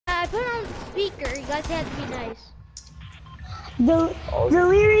speaker. You guys have to be nice.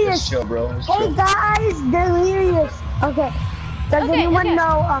 Delirious. Chill, bro. Hey guys, Delirious. Okay. Does anyone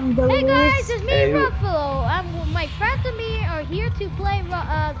know Delirious? Hey guys, it's me, Ruffalo. My friends and me are here to play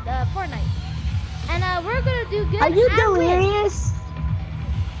Fortnite, and we're gonna do good. Are you Delirious?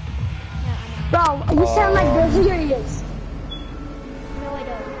 Bro, you sound like Delirious. No, I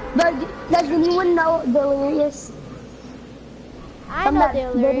don't. Does anyone know Delirious? I know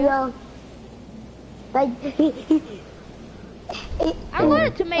Delirious. Like, I'm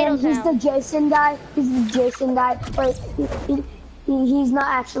going to Tomatoes he's now. the Jason guy. He's the Jason guy. But he's not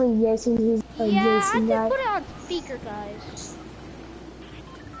actually Jason. He's a Jason guy. Yeah, I just put it on speaker, guys.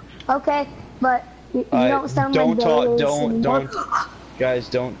 Okay, but you don't sound like Don't. Guys,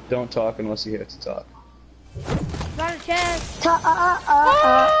 don't talk unless you have to talk. Got a chest. Got a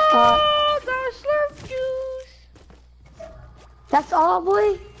slurp juice. That's all,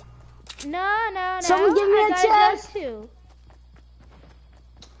 boy? No. Someone give me a chest. Too.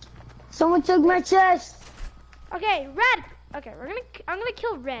 Someone took my chest. Okay, red. Okay, I'm gonna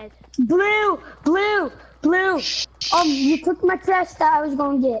kill red. Blue. You took my chest that I was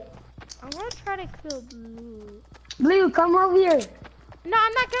gonna get. I'm gonna try to kill blue. Blue, come over here. No,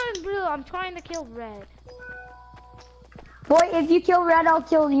 I'm not killing blue. I'm trying to kill red. Boy, if you kill red, I'll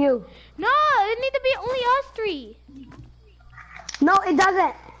kill you. No, it needs to be only us three. No, it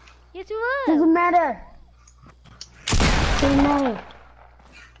doesn't. Yes, it will. Doesn't matter. Doesn't matter.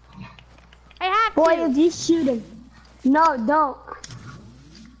 I have Boy, to. if you shoot him. No, don't.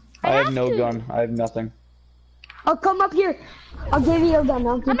 I have no gun. I have nothing. Oh, come up here. I'll give you a gun.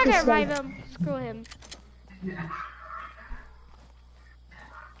 I'm not gonna revive him. Screw him.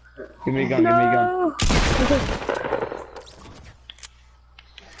 Give me a gun. Okay.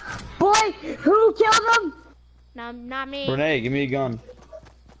 Boy, who killed him? No, not me. Renee, give me a gun.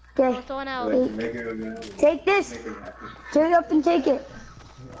 Okay. Or someone else. Take this. Take it up and take it.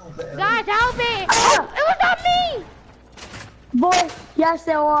 Guys, help me! Oh, it was not me! Boy, yes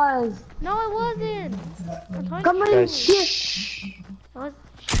it was. No, it wasn't. Come on here. What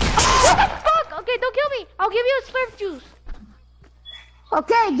the fuck? Okay, don't kill me. I'll give you a slurp juice.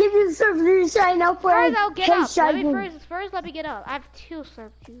 Okay, give you the slurp juice right now for First, I'll get up. First, let me get up. I have 2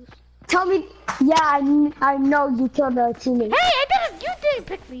 slurp juice. Tell me. Yeah, I know you killed our teammate. Hey, you didn't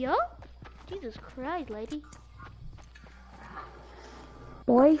pick me up. Jesus Christ, lady.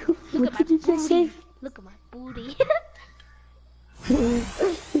 Boy, what did you just say? Look at my booty.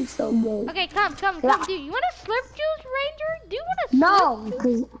 He's so good. Okay, come, dude. You want a slurp juice, Ranger? Do you want a slurp No,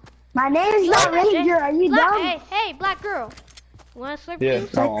 because my name is not Ranger. Are you dumb? Hey, black girl. You want a slurp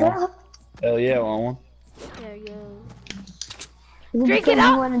juice? I want one. Hell yeah, I want one. There you go. Drink it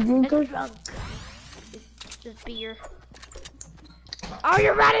up. You want to drink it? Just beer. Are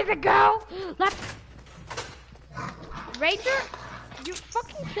you ready to go? Let's. Ranger, you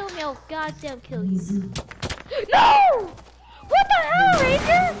fucking kill me. I'll goddamn kill you. No! What the hell,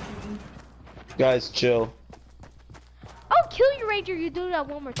 Ranger? Guys, chill. I'll kill you, Ranger. You do that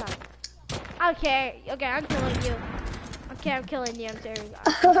one more time. Okay, I'm killing you. Okay, I'm killing you. I'm serious.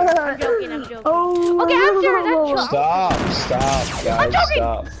 I'm joking. Oh, okay, I'm serious. Stop, guys,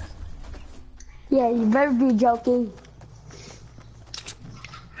 stop. Yeah, you better be joking.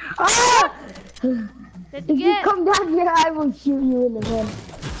 Ah! If you come down here, I will shoot you in the head.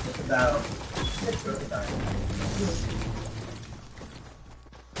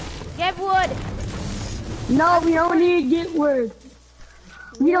 Get wood. No, we don't need to get wood.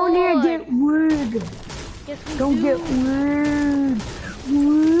 We don't need to get wood. Yes, we don't do. get wood.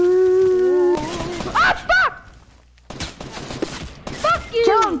 Wood. Ah, fuck! Fuck you!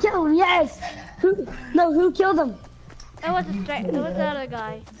 Kill him, yes. Who killed him? It was the other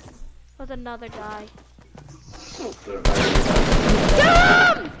guy. It was another guy. Kill him!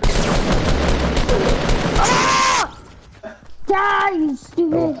 Ah! Die, you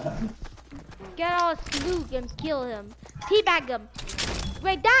stupid. Get all Slook and kill him. Teabag him.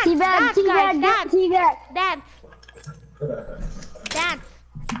 Wait, dance! Teabag. Dance!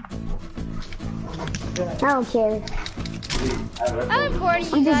 I don't care. I'm recording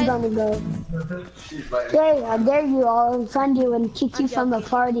you I'm guys. just gonna go. Okay, I dare you. I'll find you and kick you from the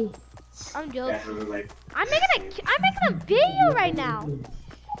party. I'm joking. I'm making a video right now.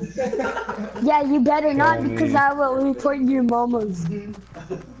 Yeah, you better not because I will report your mamas. My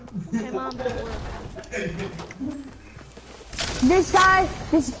mom doesn't work. This guy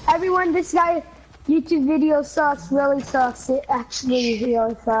YouTube video sucks, really sucks. It actually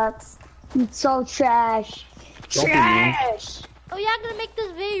really sucks. It's so trash. Trash! Oh yeah, I'm gonna make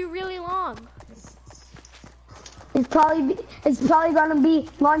this video really long. It's probably gonna be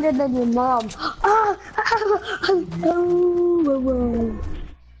longer than your mom.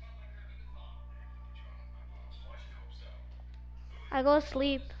 I go to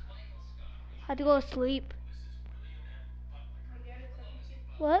sleep. I had to go to sleep.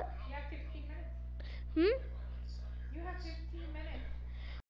 What? Hmm?